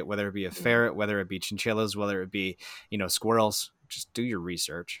that you get, whether it be a ferret, whether it be chinchillas, whether it be squirrels. Just do your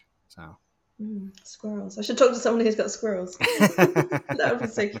research. So. Squirrels. I should talk to someone who's got squirrels. That would be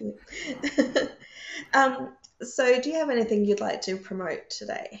so cute. So do you have anything you'd like to promote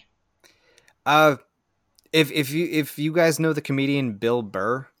today? uh, if you guys know the comedian Bill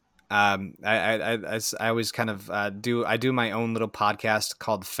Burr, I always kind of do my own little podcast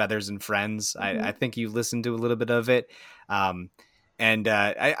called Feathers and Friends. I think you listened to a little bit of it, um, and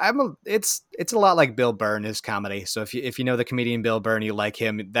it's a lot like Bill Burr and his comedy. So if you know the comedian Bill Burr and you like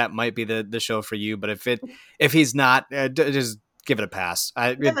him, that might be the show for you. But if he's not, just give it a pass.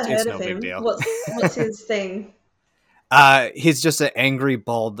 Never It's heard of no big him. deal. What's his thing? He's just an angry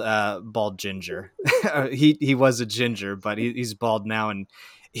bald ginger. He was a ginger, but he's bald now, and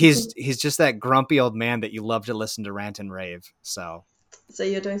he's just that grumpy old man that you love to listen to rant and rave. So So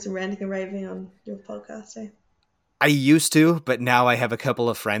you're doing some ranting and raving on your podcast, eh? I used to, but now I have a couple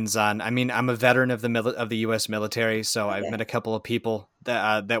of friends on. I mean, I'm a veteran of the U.S. military, so I've Okay. met a couple of people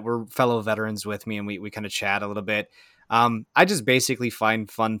that were fellow veterans with me, and we kind of chat a little bit. I just basically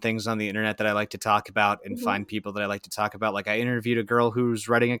find fun things on the internet that I like to talk about, and Mm-hmm. find people that I like to talk about. Like I interviewed a girl who's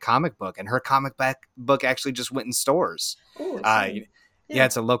writing a comic book, and her book actually just went in stores. Oh, Uh, exciting. yeah, Yeah.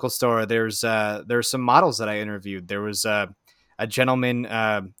 it's a local store. There's some models that I interviewed. There was a gentleman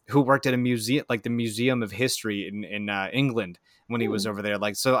who worked at a museum, like the Museum of History in England, when he was Hmm. over there.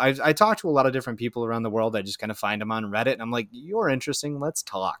 Like, so I talked to a lot of different people around the world. I just kind of find them on Reddit, and I'm like, you're interesting. Let's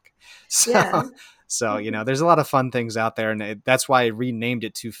talk. Yeah. So there's a lot of fun things out there, and that's why I renamed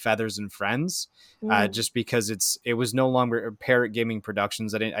it to Feathers and Friends, Mm. just because it was no longer Parrot Gaming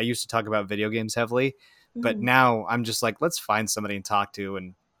Productions. I used to talk about video games heavily, but Mm. now I'm just like, let's find somebody to talk to,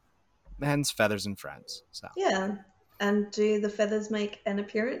 and hence Feathers and Friends. So. Yeah. And do the feathers make an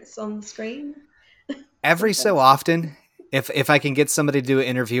appearance on the screen Every so sometimes? often, if I can get somebody to do an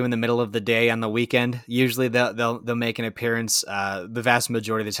interview in the middle of the day on the weekend, usually they'll make an appearance. The vast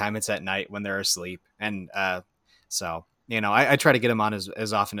majority of the time, it's at night when they're asleep, and so I try to get them on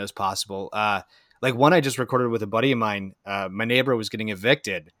as often as possible. Like one I just recorded with a buddy of mine. My neighbor was getting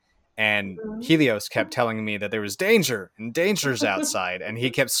evicted, and Mhm. Helios kept telling me that there was danger and dangers outside, and he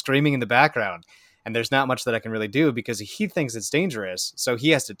kept screaming in the background. And there's not much that I can really do because he thinks it's dangerous, so he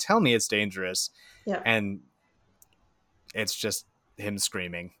has to tell me it's dangerous, Yeah. and it's just him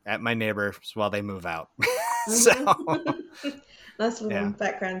screaming at my neighbors while they move out. So Mhm. Nice little yeah,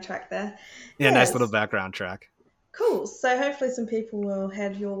 background track there. nice little Yes. background track. Cool. So hopefully some people will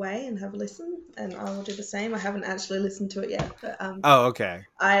head your way and have a listen, and I will do the same. I haven't actually listened to it yet, but Oh, okay.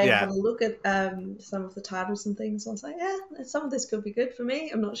 I Yeah, had a look at some of the titles and things. I was like, yeah, some of this could be good for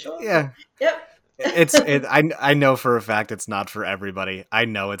me. I'm not sure, but yeah. yep. I know for a fact it's not for everybody. I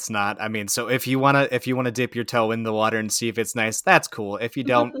know it's not. I mean, so if you wanna dip your toe in the water and see if it's nice, that's cool. If you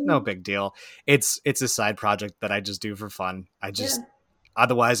don't, no big deal. It's a side project that I just do for fun. Yeah.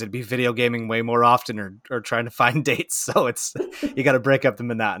 Otherwise it'd be video gaming way more often, or trying to find dates. So it's you got to break up the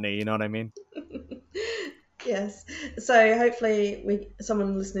monotony. You know what I mean? Yes. So hopefully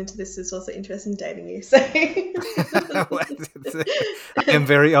someone listening to this is also interested in dating you. So I am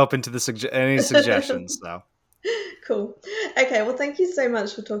very open to any suggestions. So cool. Okay, well thank you so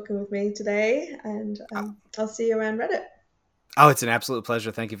much for talking with me today, and I'll see you around Reddit. oh, it's an absolute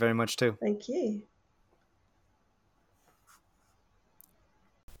pleasure. Thank you very much too. Thank you.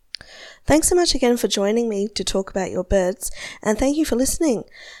 Thanks so much again for joining me to talk about your birds, and thank you for listening.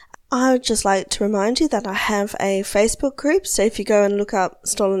 I would just like to remind you that I have a Facebook group, so if you go and look up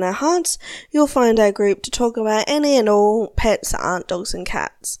Stolen Our Hearts, you'll find our group to talk about any and all pets that aren't dogs and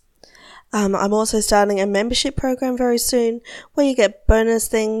cats. I'm also starting a membership program very soon, where you get bonus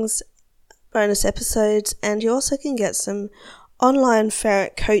things, bonus episodes, and you also can get some online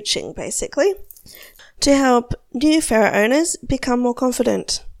ferret coaching, basically. to help new ferret owners become more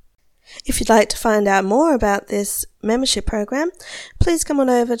confident. If you'd like to find out more about this membership program, please come on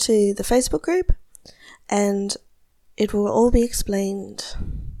over to the Facebook group and it will all be explained.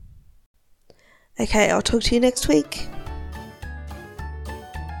 Okay, I'll talk to you next week.